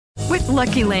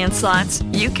Lucky Land Slots,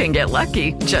 you can get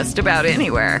lucky just about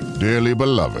anywhere. Dearly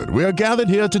beloved, we are gathered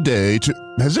here today to...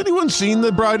 Has anyone seen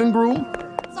the bride and groom?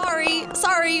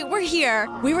 Sorry, we're here.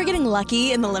 We were getting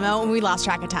lucky in the limo and we lost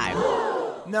track of time.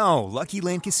 No, Lucky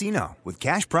Land Casino, with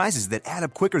cash prizes that add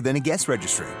up quicker than a guest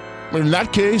registry. In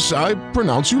that case, I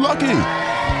pronounce you lucky.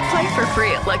 Play for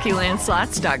free at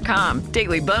LuckyLandSlots.com.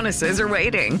 Daily bonuses are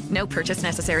waiting. No purchase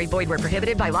necessary. Void where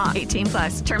prohibited by law.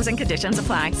 18+. Terms and conditions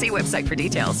apply. See website for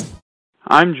details.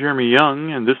 I'm Jeremy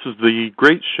Young, and this is The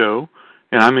Great Show,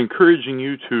 and I'm encouraging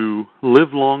you to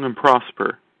live long and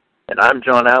prosper. And I'm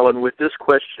John Allen with this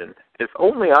question. If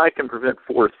only I can prevent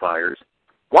forest fires,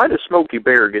 why does Smokey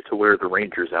Bear get to wear the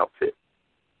Ranger's outfit?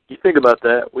 You think about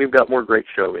that. We've got more Great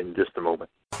Show in just a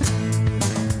moment.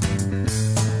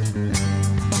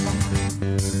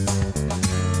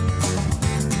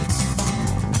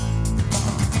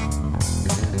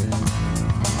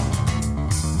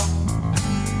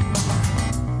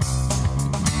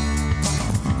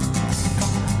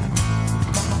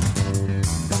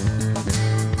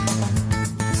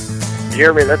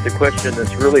 Jeremy, that's a question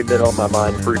that's really been on my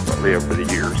mind frequently over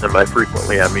the years. And by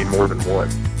frequently, I mean more than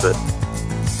once. But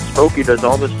Smokey does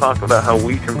all this talk about how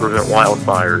we can prevent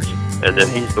wildfires, and then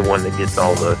he's the one that gets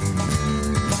all the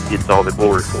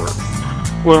glory for it.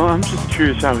 Well, I'm just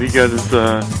curious how he got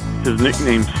his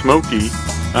nickname Smokey,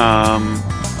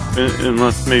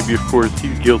 unless maybe, of course,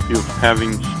 he's guilty of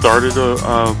having started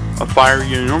a fire.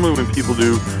 You know, normally when people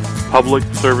do public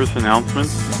service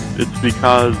announcements, it's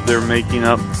because they're making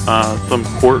up some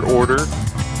court order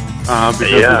because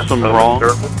there's some wrong.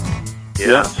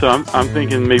 Yeah, so I'm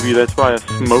thinking maybe that's why a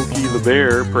Smokey the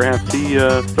Bear, perhaps he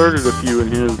started a few in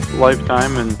his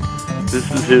lifetime, and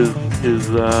this is his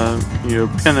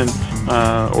penance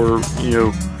or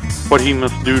what he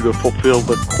must do to fulfill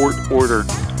the court order.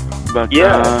 But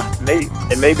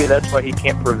maybe that's why he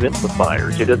can't prevent the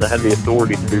fires. He doesn't have the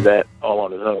authority to do that all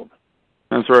on his own.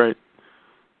 That's right.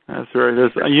 That's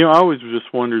right. I always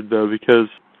just wondered, though, because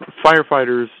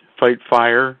firefighters fight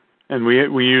fire, and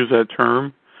we use that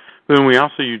term. But then we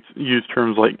also use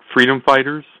terms like freedom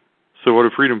fighters. So what do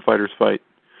freedom fighters fight?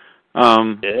 So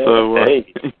I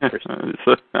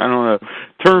don't know.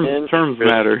 Terms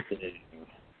matter.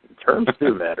 Terms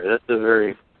do matter. That's a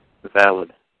very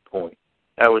valid point.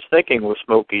 I was thinking with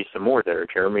Smokey some more there,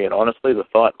 Jeremy, and honestly the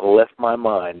thought left my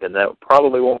mind, and that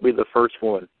probably won't be the first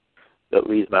one that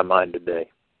leaves my mind today.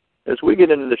 As we get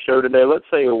into the show today, let's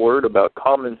say a word about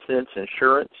common sense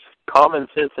insurance. Common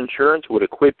sense insurance would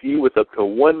equip you with up to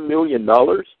 $1 million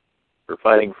for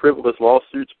fighting frivolous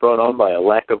lawsuits brought on by a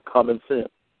lack of common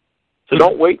sense. So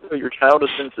don't wait until your child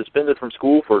has been suspended from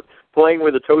school for playing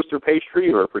with a toaster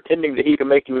pastry or pretending that he can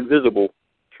make you invisible.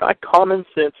 Try common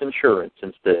sense insurance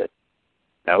instead.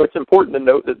 Now, it's important to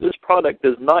note that this product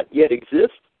does not yet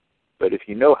exist, but if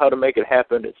you know how to make it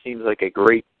happen, it seems like a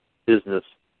great business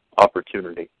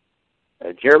opportunity.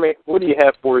 Jeremy, what do you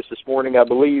have for us this morning? I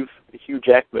believe Hugh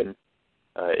Jackman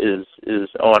is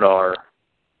on our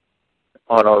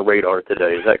radar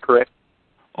today. Is that correct?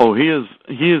 Oh, he is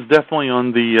definitely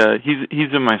on the.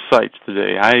 He's in my sights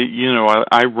today.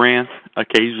 I rant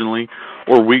occasionally,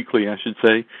 or weekly, I should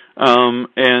say.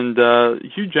 And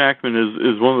Hugh Jackman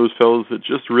is one of those fellows that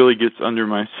just really gets under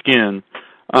my skin.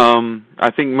 I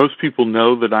think most people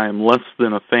know that I am less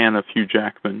than a fan of Hugh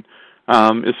Jackman.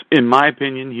 In my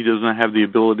opinion, he does not have the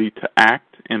ability to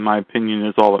act. In my opinion,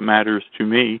 is all that matters to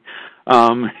me.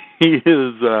 He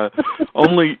is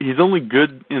he's only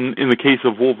good in the case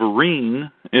of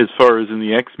Wolverine, as far as in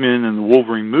the X-Men and the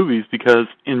Wolverine movies, because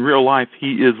in real life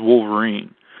he is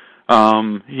Wolverine.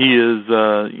 He is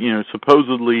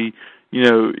supposedly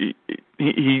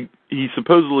he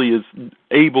supposedly is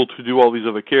able to do all these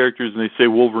other characters, and they say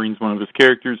Wolverine's one of his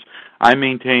characters. I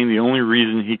maintain the only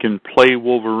reason he can play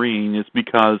Wolverine is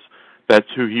because that's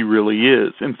who he really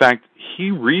is. In fact,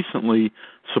 he recently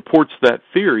supports that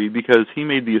theory because he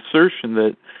made the assertion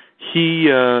that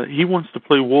he wants to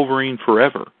play Wolverine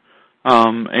forever,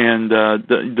 and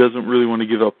doesn't really want to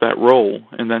give up that role,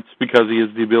 and that's because he has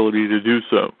the ability to do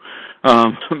so.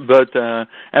 But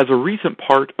as a recent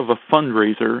part of a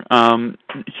fundraiser,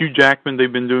 Hugh Jackman,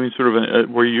 they've been doing sort of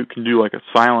where you can do like a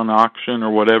silent auction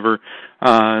or whatever,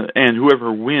 and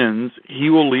whoever wins, he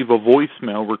will leave a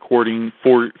voicemail recording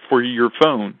for your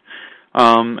phone.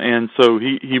 And so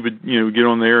he would get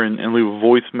on there and leave a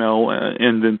voicemail,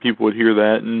 and then people would hear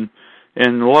that,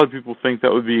 and a lot of people think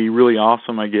that would be really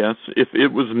awesome, I guess. If it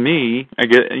was me,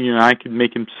 I could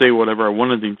make him say whatever I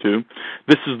wanted him to.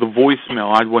 This is the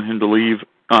voicemail I'd want him to leave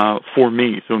for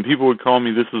me. So when people would call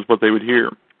me, this is what they would hear.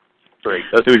 Great.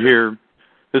 This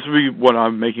would be what I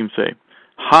would make him say.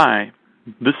 Hi,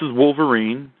 this is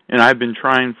Wolverine, and I've been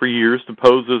trying for years to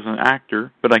pose as an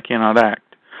actor, but I cannot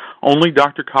act. Only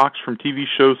Dr. Cox from TV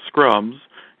show Scrubs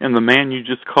and the man you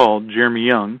just called, Jeremy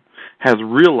Young, has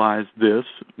realized this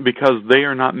because they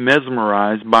are not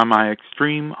mesmerized by my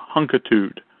extreme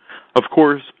hunkitude. Of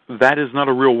course, that is not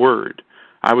a real word.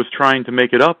 I was trying to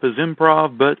make it up as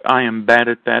improv, but I am bad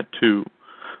at that too.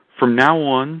 From now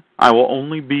on, I will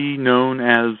only be known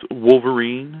as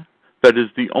Wolverine. That is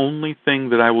the only thing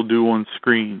that I will do on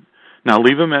screen. Now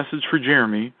leave a message for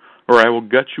Jeremy, or I will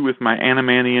gut you with my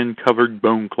Animanian-covered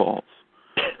bone claws.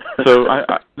 So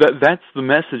that's the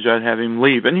message I'd have him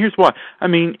leave. And here's why. I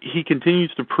mean, he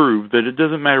continues to prove that it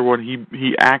doesn't matter what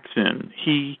he acts in.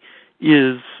 He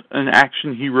is an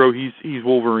action hero. He's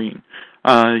Wolverine.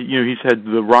 He's had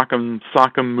the Rock'em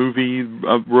Sock'em movie,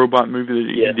 a robot movie that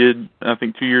he did, I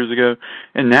think, 2 years ago.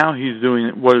 And now he's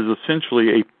doing what is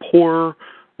essentially a poor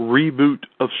reboot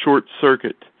of Short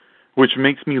Circuit, which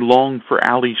makes me long for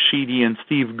Ali Sheedy and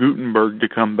Steve Guttenberg to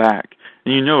come back.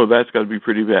 And you know that's got to be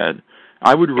pretty bad.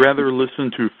 I would rather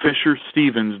listen to Fisher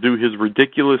Stevens do his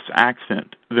ridiculous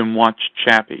accent than watch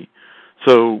Chappie.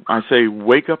 So I say,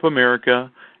 wake up,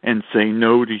 America, and say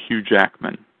no to Hugh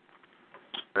Jackman.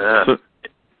 A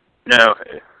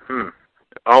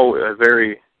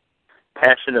very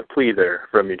passionate plea there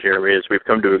from you, Jeremy, as we've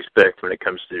come to expect when it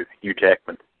comes to Hugh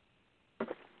Jackman.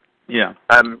 Yeah.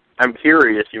 I'm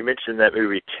curious, you mentioned that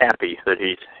movie Chappie that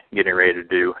he's getting ready to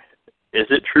do. Is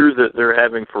it true that they're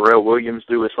having Pharrell Williams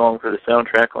do a song for the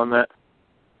soundtrack on that?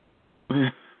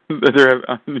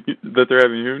 that they're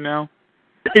having who now?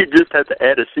 You just have to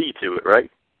add a C to it, right?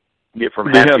 Get from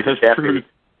happy to Chappie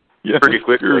pretty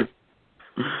quickly. True.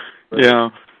 Yeah,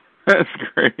 that's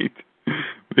great.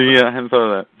 I hadn't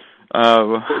thought of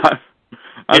that.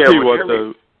 I'll tell you what,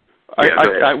 though.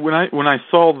 When I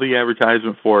saw the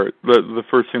advertisement for it, the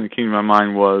first thing that came to my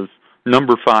mind was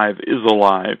number 5 is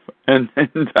alive, and I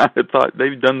thought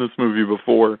they've done this movie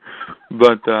before,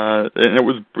 but it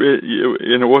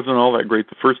wasn't all that great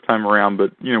the first time around.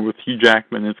 But with Hugh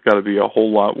Jackman, it's got to be a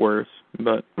whole lot worse.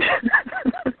 But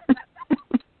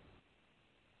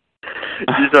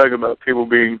you're talking about people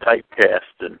being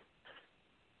typecast, and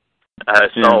I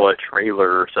saw a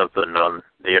trailer or something on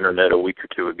the internet a week or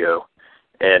two ago.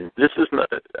 And this is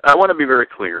not, I want to be very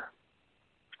clear.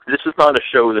 This is not a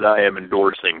show that I am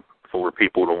endorsing for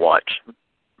people to watch.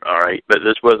 All right, but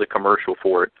this was a commercial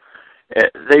for it.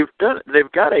 They've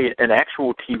got an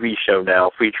actual TV show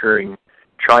now featuring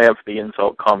Triumph the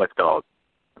Insult Comic Dog,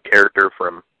 a character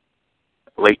from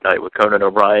Late Night with Conan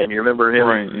O'Brien. You remember him?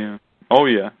 Right, yeah. Oh,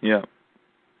 yeah.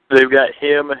 They've got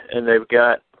him, and they've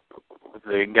got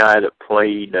the guy that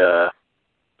played, I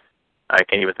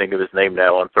can't even think of his name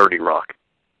now, on 30 Rock.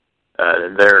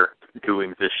 And they're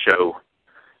doing this show.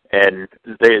 And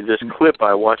this clip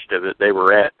I watched of it, they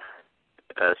were at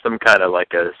some kind of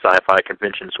like a sci-fi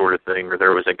convention sort of thing, where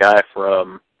there was a guy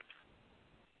from,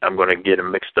 I'm going to get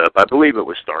him mixed up, I believe it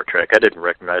was Star Trek. I didn't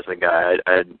recognize the guy.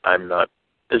 I'm not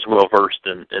as well versed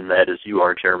in that as you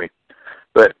are, Jeremy.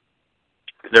 But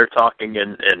they're talking,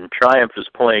 and Triumph is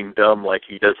playing dumb, like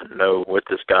he doesn't know what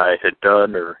this guy had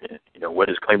done, or what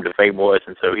his claim to fame was.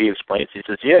 And so he explains. He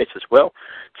says, well,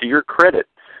 to your credit,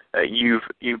 you've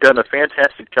done a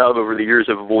fantastic job over the years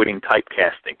of avoiding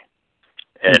typecasting.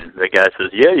 And the guy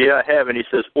says, yeah, I have. And he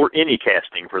says, or any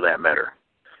casting for that matter.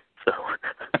 So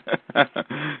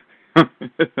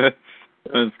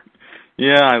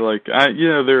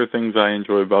there are things I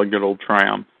enjoy about good old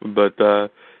Triumph, but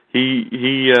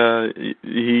he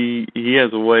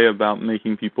has a way about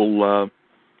making people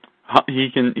he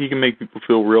can make people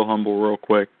feel real humble real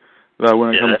quick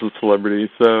when it comes to celebrities.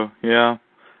 So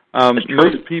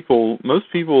most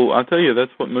people I'll tell you,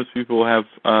 that's what most people have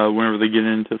whenever they get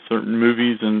into certain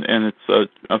movies and it's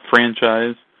a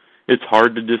franchise. It's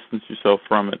hard to distance yourself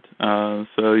from it.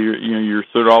 So you're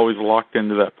sort of always locked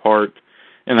into that part,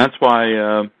 and that's why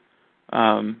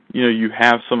you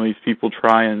have some of these people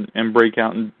try and break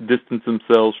out and distance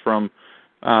themselves from.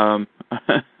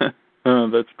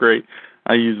 That's great.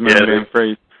 I use my own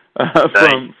phrase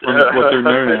from what they're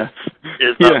known as.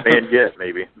 It's not banned yet,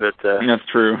 maybe, but that's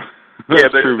true.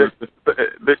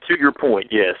 But to your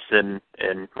point, yes, and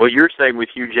what you're saying with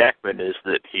Hugh Jackman is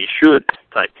that he should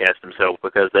typecast himself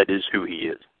because that is who he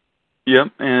is. Yep,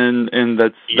 and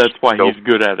that's why he's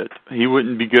good at it. He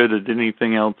wouldn't be good at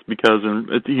anything else because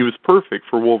he was perfect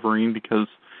for Wolverine because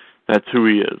that's who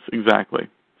he is, exactly.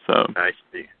 So I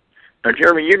see. Now,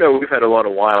 Jeremy, we've had a lot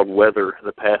of wild weather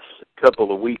the past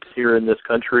couple of weeks here in this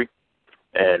country,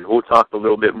 and we'll talk a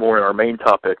little bit more in our main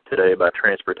topic today about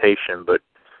transportation. But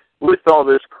with all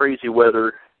this crazy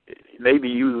weather, maybe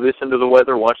you listen to the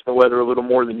weather, watch the weather a little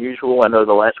more than usual. I know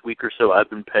the last week or so I've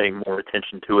been paying more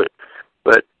attention to it,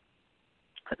 but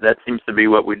that seems to be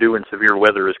what we do when severe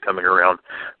weather is coming around.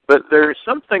 But there's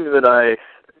something that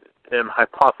I am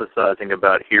hypothesizing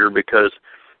about here, because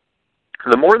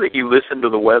the more that you listen to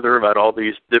the weather about all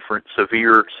these different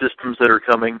severe systems that are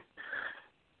coming,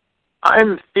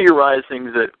 I'm theorizing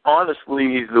that,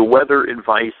 honestly, the weather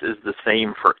advice is the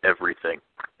same for everything.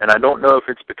 And I don't know if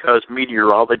it's because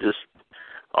meteorologists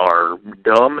are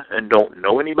dumb and don't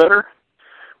know any better,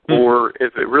 or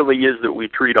if it really is that we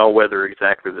treat all weather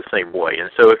exactly the same way. And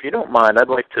so if you don't mind, I'd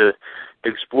like to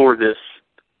explore this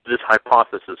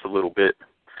hypothesis a little bit.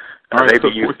 All right,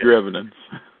 maybe with your evidence.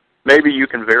 Maybe you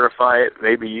can verify it.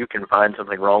 Maybe you can find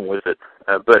something wrong with it.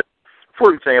 But,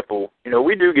 for example,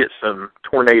 we do get some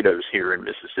tornadoes here in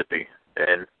Mississippi.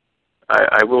 And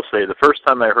I will say the first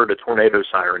time I heard a tornado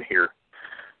siren here,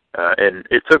 and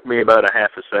it took me about a half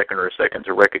a second or a second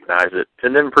to recognize it.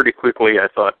 And then pretty quickly I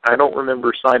thought, I don't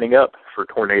remember signing up for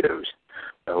tornadoes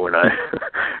when I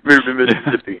moved to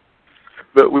Mississippi.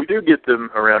 But we do get them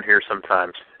around here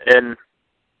sometimes. And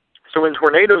so when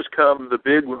tornadoes come, the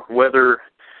big weather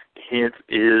hint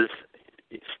is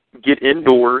get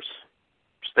indoors,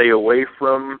 stay away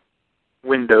from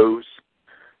windows,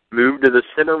 move to the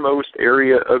centermost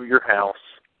area of your house,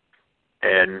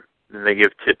 and they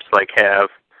give tips like have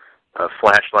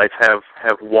flashlights, have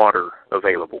water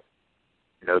available.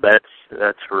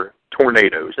 That's for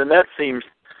tornadoes, and that seems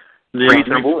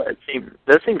reasonable.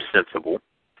 That seems sensible.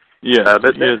 Yeah,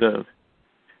 it does.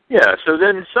 Yeah, so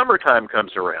then summertime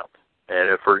comes around, and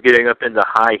if we're getting up into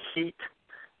high heat,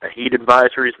 heat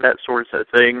advisories, that sort of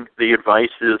thing, the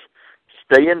advice is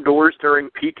stay indoors during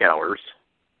peak hours,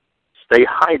 stay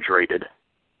hydrated,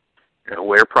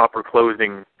 wear proper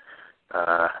clothing.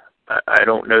 I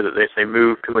don't know that they say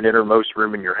move to an innermost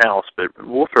room in your house, but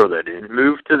we'll throw that in.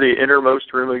 Move to the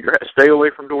innermost room of your house. Stay away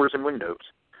from doors and windows.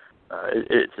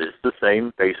 It's the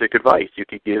same basic advice you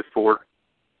could give for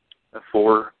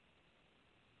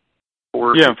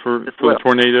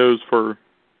tornadoes,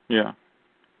 Yeah,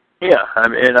 I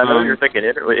know you're thinking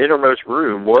innermost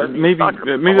room. What? Maybe that's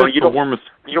the warmest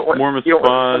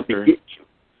spot.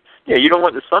 You don't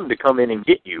want the sun to come in and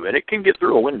get you, and it can get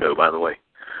through a window, by the way.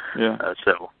 Yeah.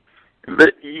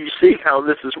 But you see how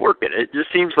this is working. It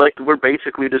just seems like we're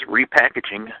basically just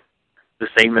repackaging the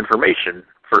same information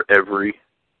for every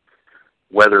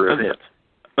weather event.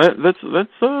 That's a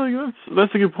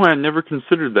good point. I never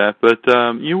considered that, but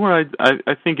you know what?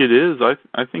 I think it is.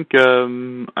 I think the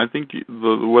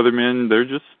weathermen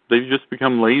they've just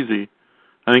become lazy.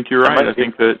 I think you're right. I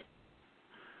think that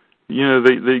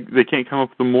they can't come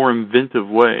up with a more inventive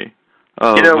way.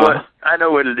 You know what? I know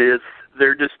what it is.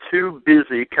 They're just too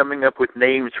busy coming up with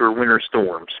names for winter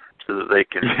storms so that they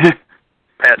can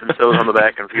pat themselves on the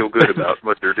back and feel good about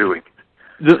what they're doing.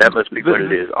 That must be what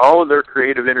it is. All of their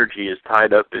creative energy is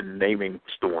tied up in naming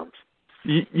storms.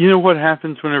 You know what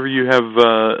happens whenever you have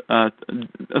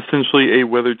essentially a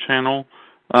weather channel?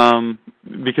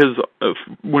 Because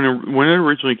when it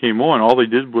originally came on, all they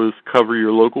did was cover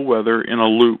your local weather in a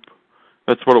loop.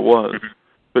 That's what it was. Mm-hmm.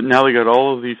 But now they got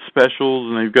all of these specials,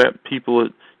 and they've got people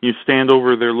that you stand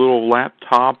over their little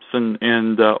laptops and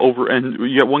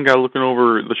you got one guy looking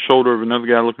over the shoulder of another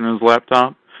guy looking at his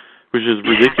laptop, which is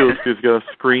ridiculous because he's got a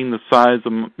screen the size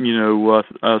of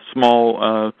a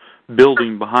small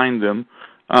building behind them,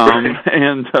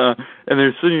 and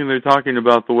they're sitting there talking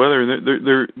about the weather, and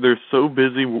they're so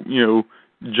busy,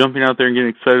 jumping out there and getting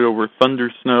excited over thunder,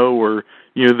 snow, or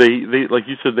they like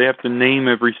you said, they have to name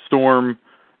every storm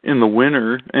in the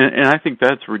winter, and I think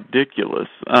that's ridiculous.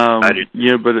 I do.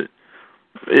 Yeah, but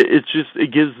it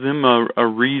gives them a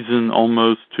reason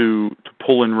almost to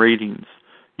pull in ratings.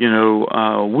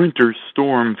 Winter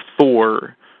storm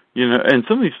Thor. And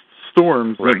some of these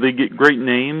storms, right, they get great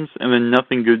names, and then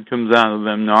nothing good comes out of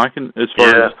them. Now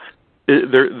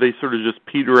they sort of just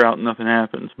peter out and nothing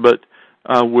happens. But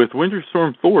with Winter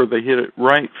Storm Thor, they hit it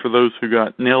right for those who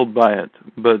got nailed by it.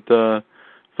 But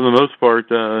for the most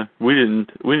part, we didn't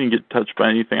get touched by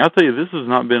anything. I'll tell you, this has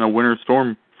not been a winter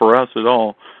storm for us at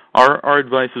all. Our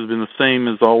advice has been the same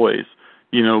as always.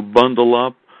 Bundle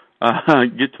up,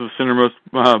 get to the centermost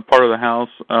part of the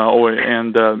house,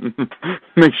 and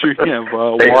make sure you have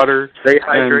water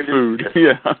and food.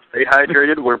 Yeah, stay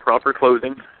hydrated. Wear proper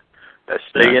clothing.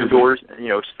 Stay indoors.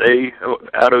 Stay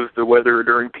out of the weather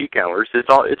during peak hours. It's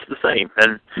the same.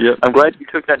 And yep. I'm glad you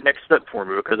took that next step for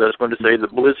me, because I was going to say the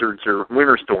blizzards or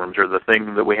winter storms are the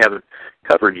thing that we haven't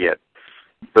covered yet.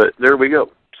 But there we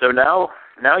go. So now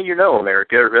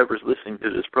America, or whoever's listening to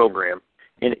this program,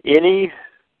 in any,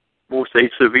 we'll say,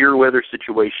 severe weather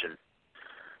situation,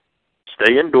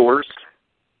 stay indoors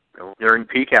during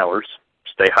peak hours,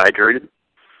 stay hydrated,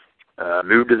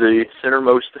 move to the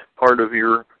centermost part of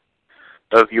your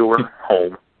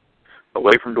home,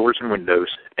 away from doors and windows,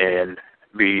 and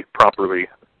be properly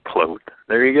clothed.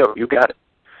 There you go. You got it.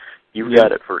 You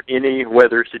got it for any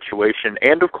weather situation.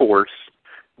 And, of course,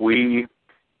 we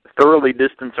thoroughly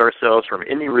distance ourselves from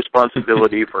any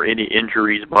responsibility for any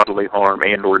injuries, bodily harm,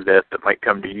 and or death that might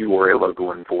come to you or a loved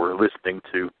one for listening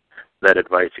to that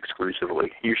advice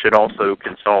exclusively. You should also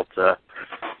consult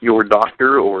your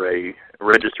doctor or a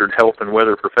registered health and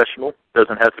weather professional.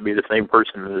 Doesn't have to be the same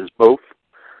person as both.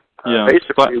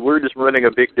 Basically, we're just running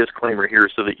a big disclaimer here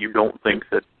so that you don't think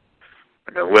that,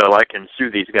 well, I can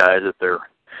sue these guys if they're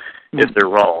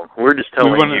wrong. We're just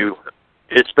telling you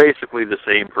it's basically the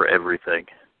same for everything.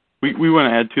 We want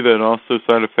to add to that also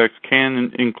side effects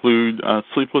can include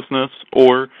sleeplessness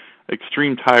or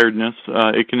extreme tiredness.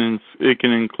 It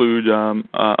can include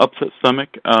upset stomach,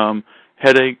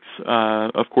 headaches.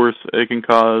 Of course, it can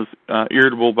cause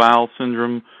irritable bowel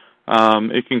syndrome.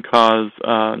 It can cause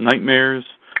nightmares,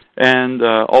 and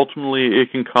ultimately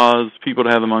it can cause people to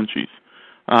have the munchies.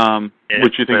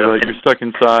 Which you think about, you're stuck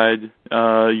inside,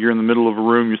 you're in the middle of a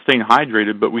room, you're staying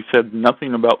hydrated, but we said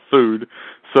nothing about food.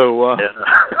 So, and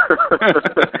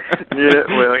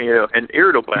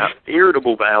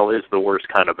irritable bowel is the worst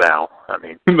kind of bowel. I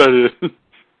mean, that is.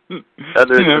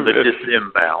 Other than the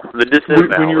disembowel. The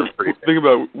disembowel is pretty bad. Think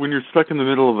about when you're stuck in the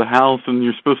middle of the house and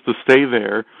you're supposed to stay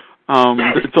there,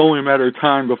 it's only a matter of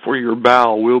time before your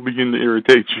bowel will begin to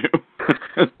irritate you.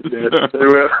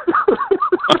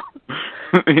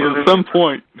 At some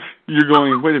point, you're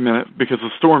going, wait a minute, because the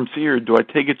storm's here, do I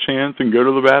take a chance and go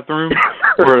to the bathroom?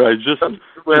 Or do I just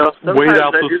wait out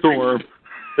the storm?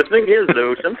 The thing is,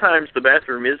 though, sometimes the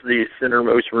bathroom is the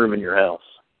centermost room in your house.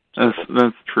 So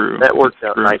that's true. That works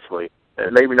out nicely.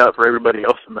 Maybe not for everybody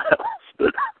else in the house.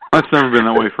 But that's never been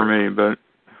that way for me, but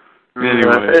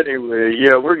anyway,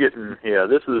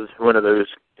 this is one of those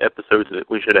episodes that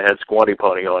we should have had Squatty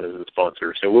Potty on as a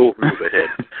sponsor, so we'll move ahead.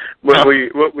 What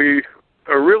we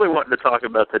are really wanting to talk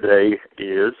about today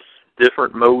is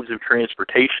different modes of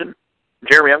transportation.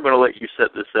 Jeremy, I'm going to let you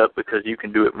set this up because you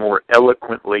can do it more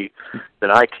eloquently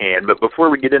than I can. But before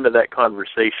we get into that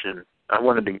conversation, I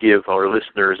wanted to give our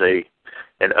listeners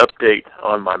an update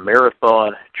on my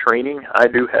marathon training. I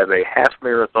do have a half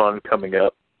marathon coming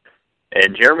up.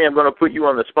 And Jeremy, I'm going to put you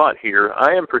on the spot here.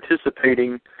 I am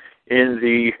participating in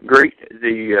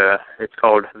it's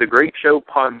called the Great Show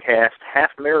Podcast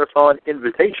Half Marathon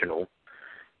Invitational.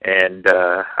 And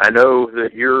I know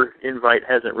that your invite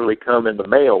hasn't really come in the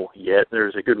mail yet.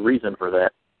 There's a good reason for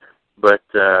that. But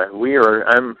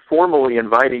I'm formally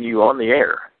inviting you on the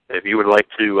air if you would like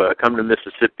to come to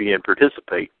Mississippi and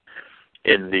participate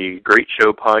in the Great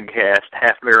Show Podcast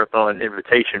Half Marathon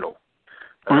Invitational.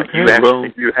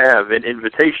 You have an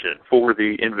invitation for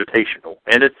the invitational,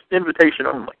 and it's invitation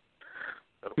only.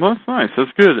 Well, that's nice.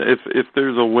 That's good. If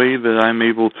there's a way that I'm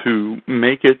able to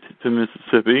make it to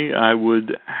Mississippi, I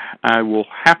will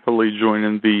happily join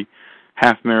in the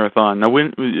half marathon. Now, when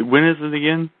is it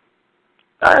again?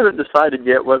 I haven't decided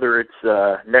yet whether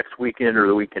it's next weekend or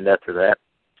the weekend after that.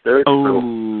 So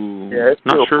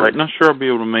not sure I'll be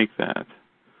able to make that.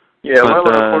 Yeah, of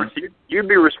course, you'd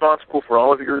be responsible for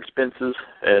all of your expenses,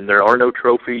 and there are no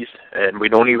trophies, and we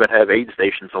don't even have aid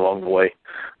stations along the way.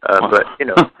 But,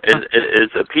 as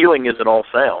appealing as it all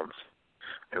sounds,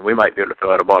 and we might be able to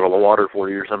throw out a bottle of water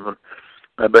for you or something,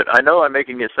 but I know I'm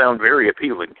making it sound very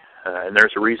appealing, and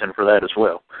there's a reason for that as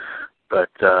well.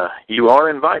 But you are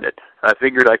invited. I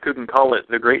figured I couldn't call it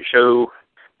the Great Show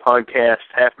Podcast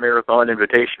Half Marathon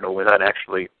Invitational without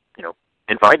actually,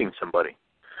 inviting somebody.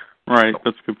 Right,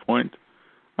 that's a good point.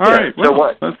 All right,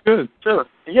 that's good. So,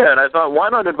 and I thought, why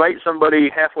not invite somebody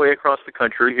halfway across the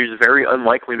country who's very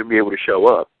unlikely to be able to show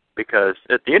up? Because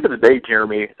at the end of the day,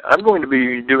 Jeremy, I'm going to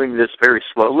be doing this very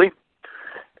slowly,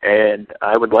 and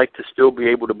I would like to still be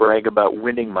able to brag about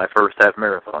winning my first half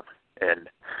marathon. And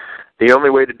the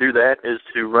only way to do that is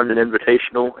to run an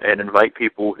invitational and invite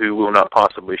people who will not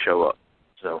possibly show up.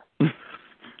 So...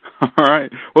 All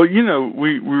right. Well,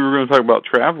 we were going to talk about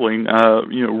traveling.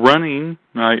 Running,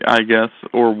 I guess,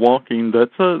 or walking.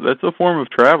 That's a form of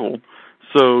travel.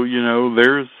 So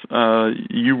there's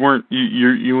you went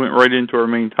right into our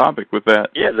main topic with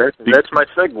that. Yeah, that's my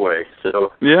segue.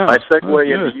 So my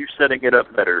segue into you setting it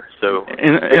up better. So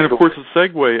and of course a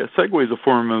segue is a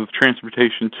form of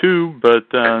transportation too, but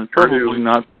probably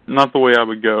not the way I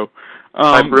would go.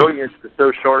 My brilliance is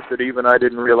so sharp that even I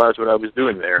didn't realize what I was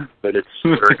doing there, but it's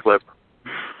very clever.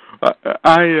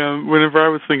 Whenever I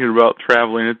was thinking about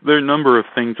traveling, there are a number of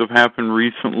things have happened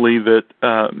recently that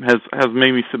has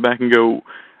made me sit back and go,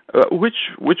 which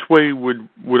way would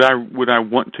I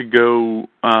want to go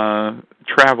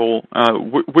travel?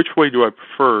 Which way do I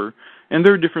prefer? And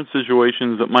there are different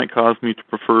situations that might cause me to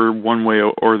prefer one way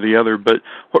or the other. But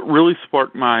what really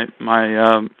sparked my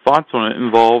thoughts on it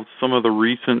involved some of the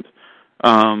recent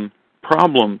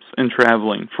problems in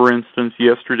traveling. For instance,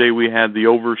 yesterday we had the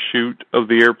overshoot of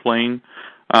the airplane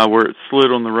where it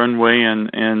slid on the runway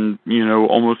and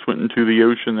almost went into the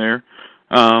ocean there.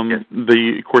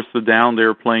 Of course, the downed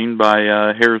airplane by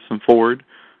Harrison Ford,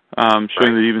 showing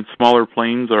that even smaller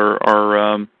planes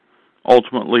are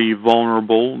ultimately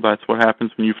vulnerable. That's what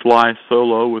happens when you fly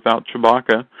solo without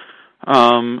Chewbacca.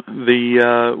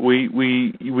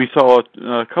 We saw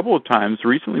a couple of times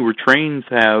recently where trains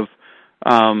have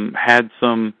had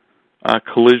some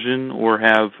collision or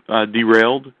have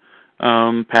derailed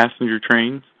passenger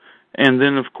trains. And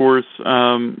then, of course,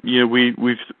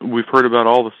 we've heard about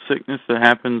all the sickness that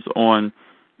happens on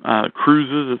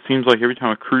cruises. It seems like every time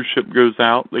a cruise ship goes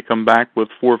out, they come back with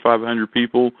 400 or 500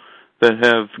 people that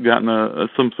have gotten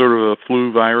some sort of a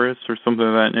flu virus or something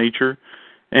of that nature.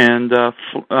 And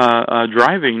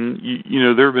driving,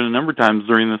 there have been a number of times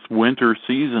during this winter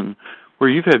season where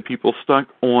you've had people stuck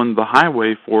on the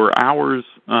highway for hours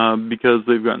because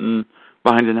they've gotten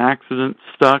behind an accident,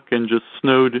 stuck, and just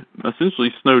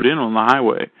essentially snowed in on the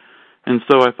highway. And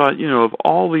so I thought, of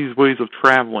all these ways of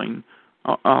traveling,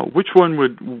 which one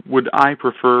would I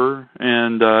prefer?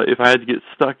 And if I had to get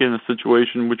stuck in a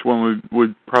situation, which one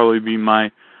would probably be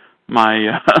my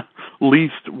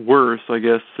least worst, I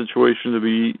guess, situation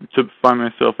to find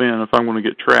myself in if I'm going to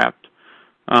get trapped?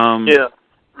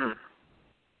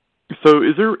 So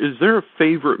is there a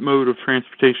favorite mode of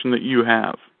transportation that you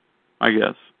have, I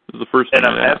guess, is the first thing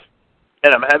I ask.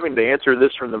 And I'm having to answer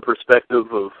this from the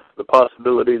perspective of the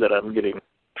possibility that I'm getting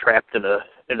trapped in a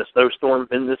snowstorm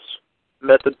in this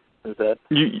method. Is that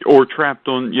or trapped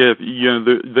on that you're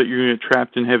going to get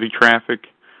trapped in heavy traffic,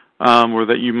 or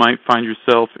that you might find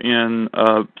yourself in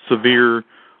a severe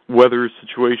weather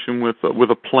situation with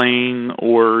a plane,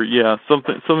 or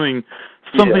something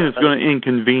that's going to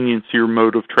inconvenience your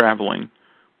mode of traveling.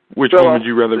 Which one would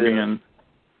you rather be in?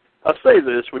 I'll say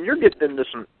this: when you're getting into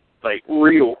some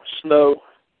real snow,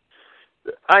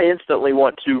 I instantly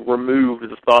want to remove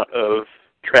the thought of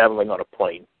traveling on a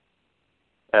plane.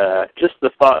 Just the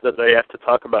thought that they have to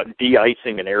talk about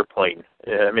de-icing an airplane.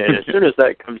 I mean, as soon as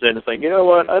that comes in, it's like, you know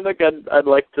what? I think I'd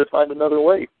like to find another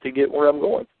way to get where I'm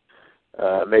going.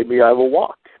 Maybe I will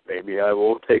walk. Maybe I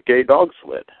will take a dog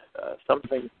sled.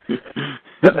 Something.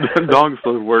 Dog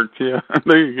sled works. Yeah,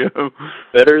 there you go.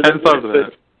 Better than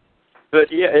that. But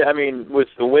yeah, I mean, with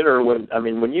the winter,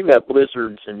 when you've got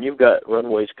blizzards and you've got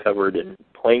runways covered and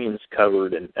planes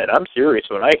covered, and I'm serious,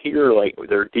 when I hear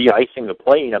they're de-icing a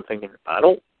plane, I'm thinking, I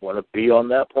don't want to be on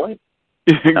that plane.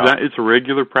 It's a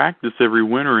regular practice every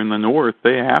winter in the north.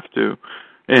 They have to.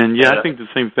 And I think the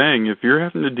same thing. If you're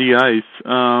having to de-ice,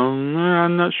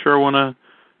 I'm not sure I want to.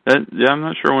 I'm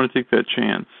not sure I want to take that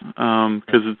chance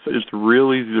because it's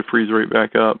real easy to freeze right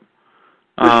back up.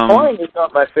 Flying is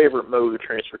not my favorite mode of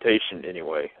transportation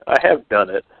anyway. I have done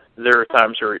it. There are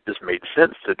times where it just made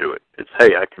sense to do it. It's,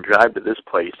 hey, I can drive to this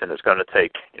place and it's going to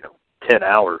take 10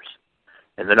 hours,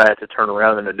 and then I have to turn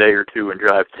around in a day or two and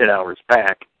drive 10 hours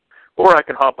back, or I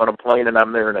can hop on a plane and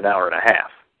I'm there in an hour and a half.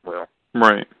 Well,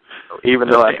 right. Even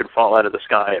though I could fall out of the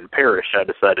sky and perish, I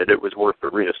decided it was worth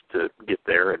the risk to get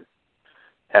there and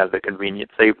have the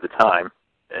convenience, save the time.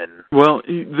 And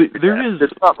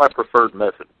it's not my preferred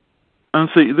method.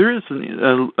 There is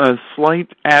a slight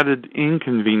added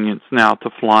inconvenience now to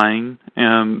flying,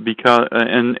 because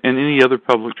and any other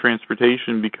public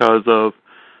transportation because of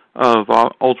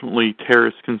ultimately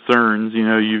terrorist concerns.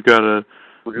 You've got to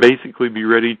basically be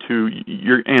ready to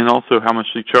and also how much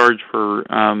they charge for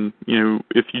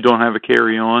if you don't have a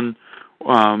carry-on,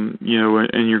 and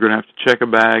you're going to have to check a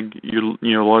bag. A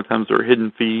lot of times there are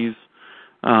hidden fees.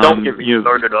 Don't get me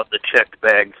started on the checked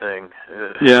bag thing.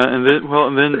 And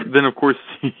then of course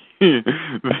you've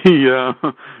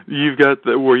got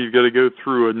where you've got to go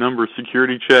through a number of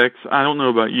security checks. I don't know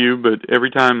about you, but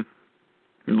every time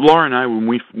Laura and I, when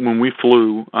we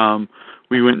flew,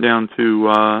 we went down to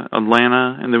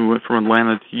Atlanta, and then we went from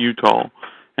Atlanta to Utah,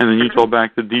 and then Utah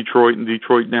back to Detroit, and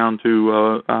Detroit down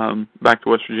to back to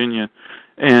West Virginia.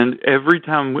 And every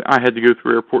time I had to go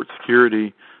through airport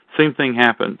security, same thing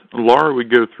happened. Laura would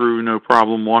go through, no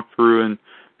problem, walk through and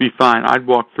be fine. I'd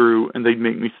walk through and they'd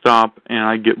make me stop, and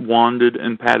I'd get wanded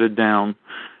and patted down.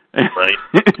 Right.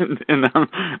 and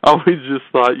I always just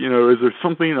thought, is there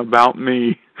something about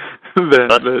me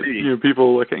that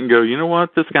people look at and go, you know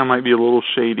what, this guy might be a little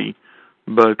shady.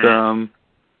 But you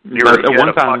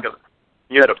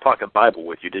had a pocket Bible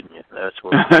with you, didn't you? That's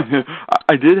what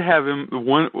I did have him.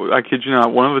 I kid you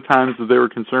not. One of the times that they were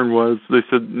concerned was they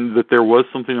said that there was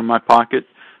something in my pocket.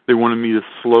 They wanted me to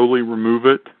slowly remove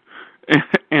it,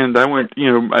 and I went,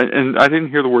 and I didn't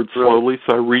hear the word slowly,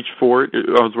 so I reached for it.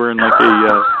 I was wearing like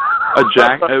a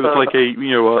jacket. It was like a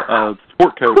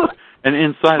sport coat. And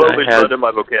inside slowly I had in my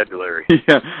vocabulary.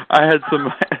 Yeah, I had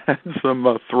some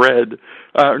thread,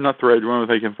 not thread. What am I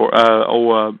thinking for?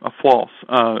 A floss,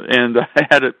 and I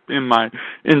had it in my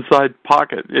inside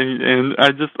pocket, and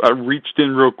I reached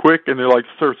in real quick, and they're like,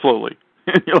 "Sir, slowly."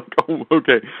 And you're like, "Oh,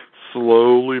 okay."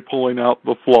 Slowly pulling out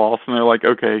the floss, and they're like,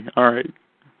 "Okay, all right.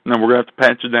 Now we're gonna have to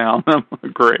patch it down." I'm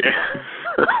like, "Great."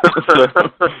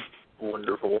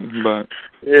 Wonderful. But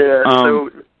yeah, so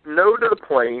no to the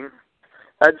plane.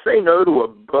 I'd say no to a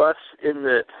bus in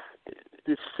that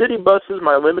the city buses,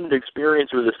 my limited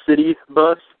experience with a city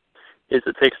bus is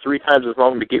it takes 3 times as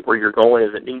long to get where you're going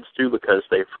as it needs to because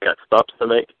they've got stops to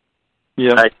make.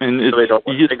 Yeah, so they don't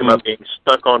want to think about being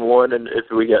stuck on one and if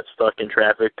we got stuck in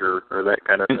traffic or that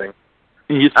kind of thing.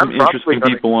 You get some interesting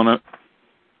people on it.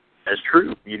 That's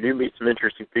true. You do meet some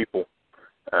interesting people.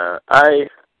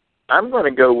 I'm going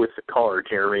to go with the car,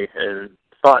 Jeremy, and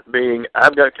thought being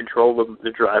I've got control of the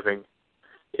driving.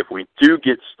 If we do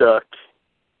get stuck,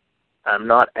 I'm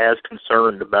not as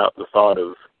concerned about the thought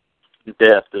of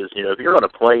death as, if you're on a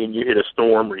plane, you hit a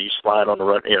storm or you slide on the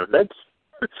run,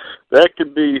 that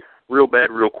could be real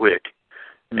bad real quick.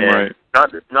 And right.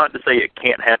 Not to say it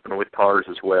can't happen with cars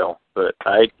as well, but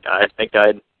I think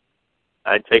I'd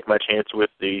take my chance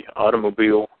with the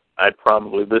automobile. I'd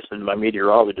probably listen to my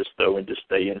meteorologist, though, and just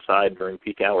stay inside during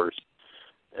peak hours.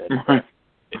 And right.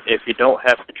 If you don't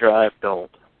have to drive,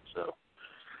 don't. So.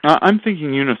 I'm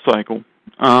thinking unicycle.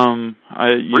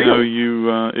 Really?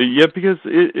 Because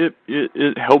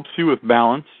it helps you with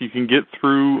balance. You can get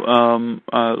through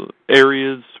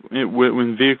areas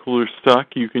when vehicles are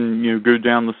stuck. You can go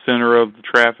down the center of the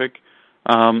traffic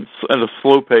at a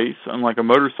slow pace, unlike a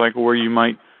motorcycle where you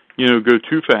might go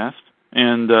too fast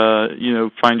and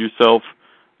find yourself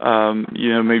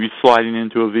maybe sliding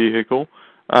into a vehicle.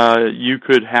 You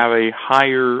could have a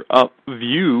higher up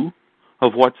view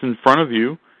of what's in front of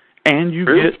you. And you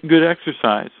get good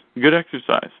exercise.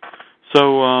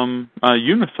 So,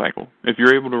 unicycle. If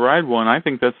you're able to ride one, I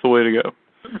think that's the way to go.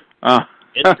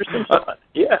 Interesting thought.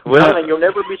 Yeah. Well, and you'll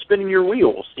never be spinning your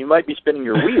wheels. You might be spinning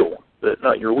your wheel, but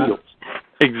not your wheels.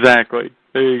 Exactly.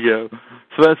 There you go.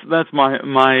 So that's my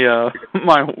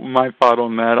thought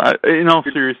on that. In all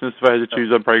seriousness, if I had to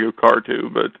choose, I'd probably go car too.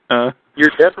 But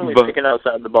you're definitely thinking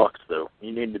outside the box, though.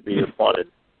 You need to be applauded.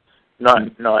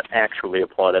 Not actually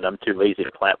applauded. I'm too lazy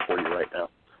to clap for you right now.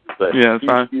 But yeah,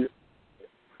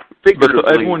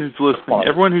 but everyone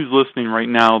who's listening right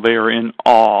now, they are in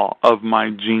awe of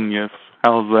my genius.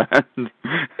 How's that?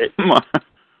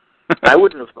 I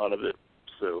wouldn't have thought of it.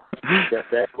 So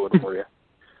got that going for you.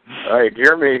 All right,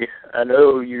 Jeremy. I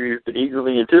know you've been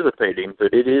eagerly anticipating,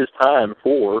 but it is time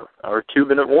for our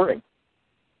 2-minute warning.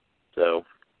 So.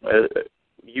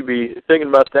 You be thinking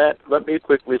about that. Let me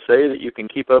quickly say that you can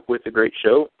keep up with The Great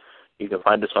Show. You can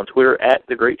find us on Twitter at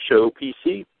The Great Show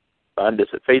PC. Find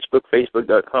us at Facebook,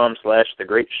 facebook.com/The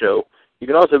Great Show. You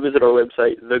can also visit our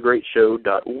website,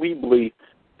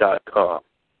 thegreatshow.weebly.com.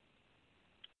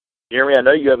 Jeremy, I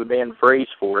know you have a banned phrase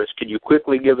for us. Could you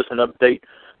quickly give us an update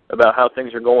about how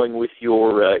things are going with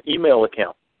your email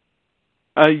account?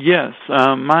 Yes,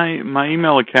 my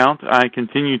email account, I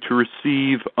continue to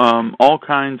receive all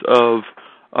kinds of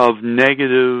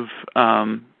negative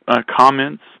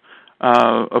comments.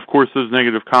 Of course, those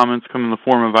negative comments come in the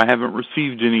form of I haven't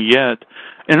received any yet,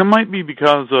 and it might be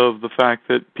because of the fact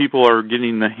that people are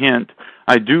getting the hint.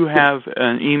 I do have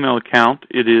an email account.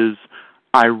 It is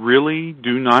I really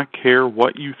do not care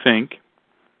what you think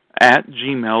at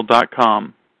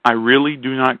gmail.com. I really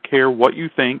do not care what you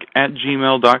think at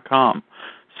gmail.com.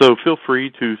 So feel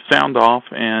free to sound off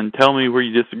and tell me where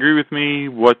you disagree with me,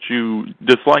 what you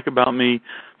dislike about me.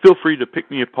 Feel free to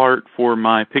pick me apart for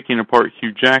my Picking Apart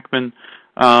Hugh Jackman.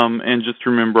 And just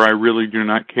remember, I really do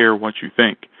not care what you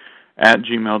think at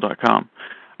gmail.com.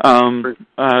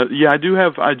 I do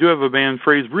have a banned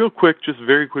phrase. Real quick, just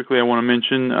very quickly, I want to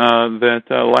mention that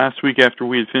last week after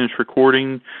we had finished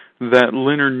recording, that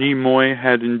Leonard Nimoy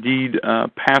had indeed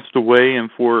passed away,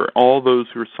 and for all those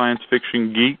who are science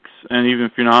fiction geeks, and even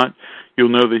if you're not, you'll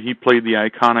know that he played the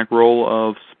iconic role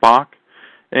of Spock,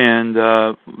 and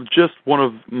just one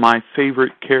of my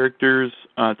favorite characters,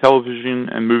 television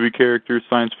and movie characters,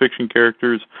 science fiction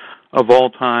characters of all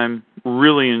time.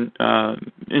 really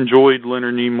enjoyed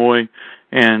Leonard Nimoy,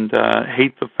 and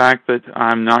hate the fact that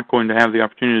I'm not going to have the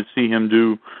opportunity to see him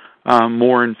do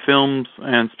more in films,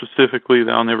 and specifically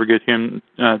that I'll never get him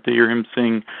to hear him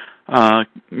sing, a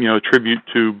tribute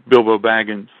to Bilbo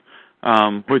Baggins,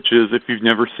 which is, if you've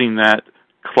never seen that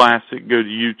classic, go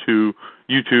to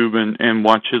YouTube and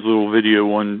watch his little video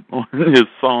on his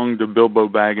song to Bilbo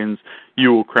Baggins.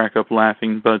 You will crack up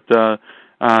laughing. But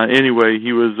anyway,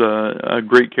 he was a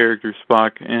great character,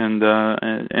 Spock,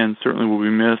 and certainly will be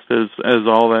missed as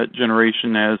all that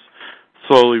generation has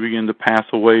slowly begun to pass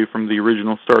away from the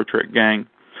original Star Trek gang.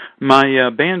 My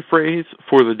band phrase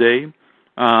for the day,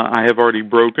 I have already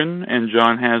broken, and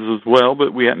John has as well,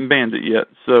 but we haven't banned it yet,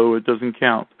 so it doesn't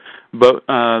count. But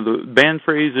the band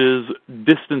phrase is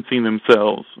distancing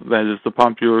themselves. That is the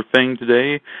popular thing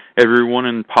today. Everyone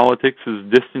in politics is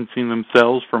distancing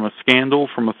themselves from a scandal,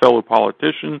 from a fellow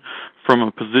politician, from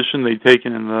a position they've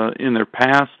taken in their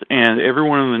past, and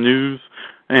everyone in the news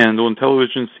and on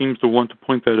television seems to want to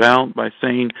point that out by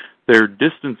saying they're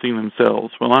distancing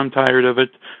themselves. Well, I'm tired of it.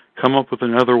 Come up with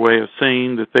another way of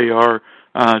saying that they are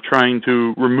trying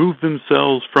to remove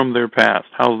themselves from their past.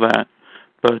 How's that?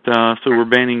 But so we're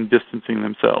banning distancing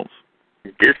themselves.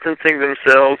 Distancing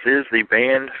themselves is the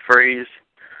banned phrase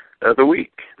of the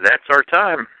week. That's our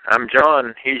time. I'm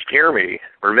John. He's Jeremy.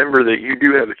 Remember that you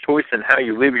do have a choice in how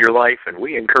you live your life, and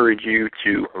we encourage you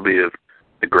to live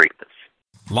the greatness.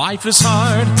 Life is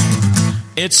hard.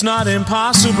 It's not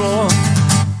impossible.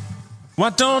 Why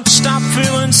don't stop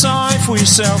feeling sorry for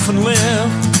yourself and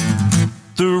live?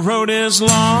 The road is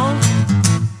long.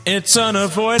 It's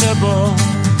unavoidable.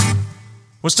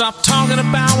 Well, stop talking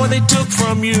about what they took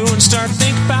from you and start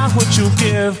thinking about what you'll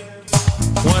give.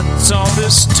 What's all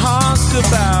this talk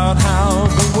about how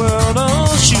the world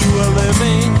owes you a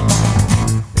living?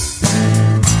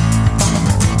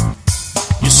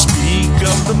 You speak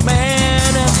of the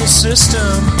man and the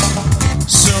system,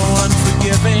 so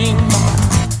unforgiving,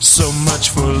 so much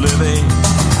for living.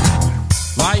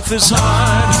 Life is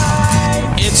hard,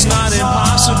 it's not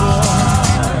impossible.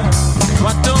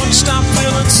 Why don't stop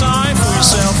feeling sorry for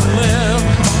yourself and live?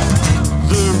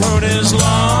 The road is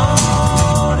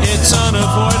long, it's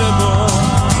unavoidable.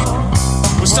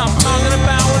 Well, stop talking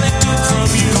about what they took from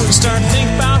you and start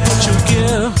thinking about what you'll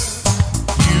give.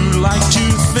 You like to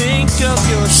think of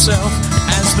yourself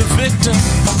as the victim,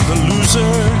 the loser.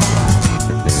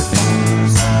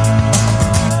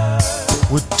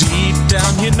 Well, deep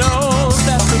down you know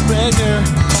that the beggar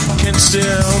can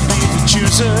still be the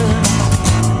chooser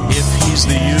if he's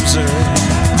the user.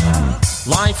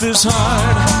 Life is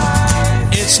hard,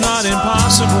 it's not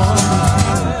impossible.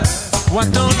 Why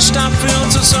don't you stop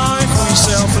feeling so sorry for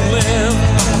yourself and live?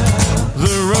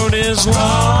 The road is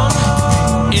long,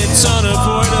 it's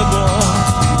unavoidable.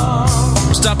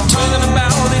 Stop talking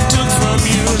about what they took from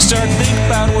you and start thinking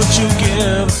about what you'll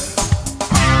give.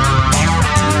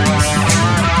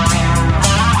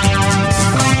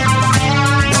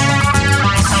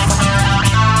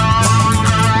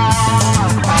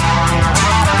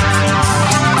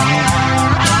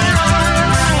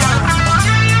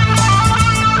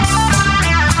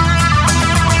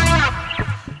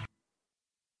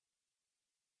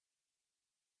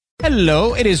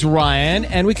 Hello, it is Ryan,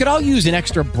 and we could all use an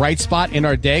extra bright spot in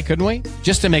our day, couldn't we?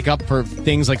 Just to make up for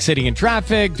things like sitting in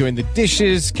traffic, doing the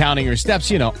dishes, counting your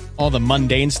steps, all the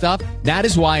mundane stuff. That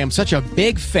is why I'm such a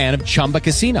big fan of Chumba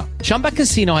Casino. Chumba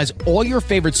Casino has all your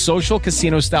favorite social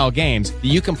casino-style games that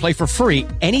you can play for free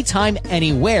anytime,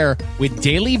 anywhere with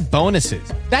daily bonuses.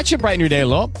 That should brighten your day a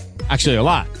little. Actually, a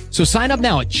lot. So sign up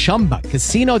now at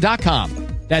ChumbaCasino.com.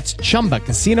 That's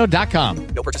ChumbaCasino.com.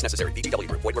 No purchase necessary. VGW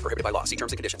Group. Void where prohibited by law. See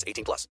terms and conditions. 18+.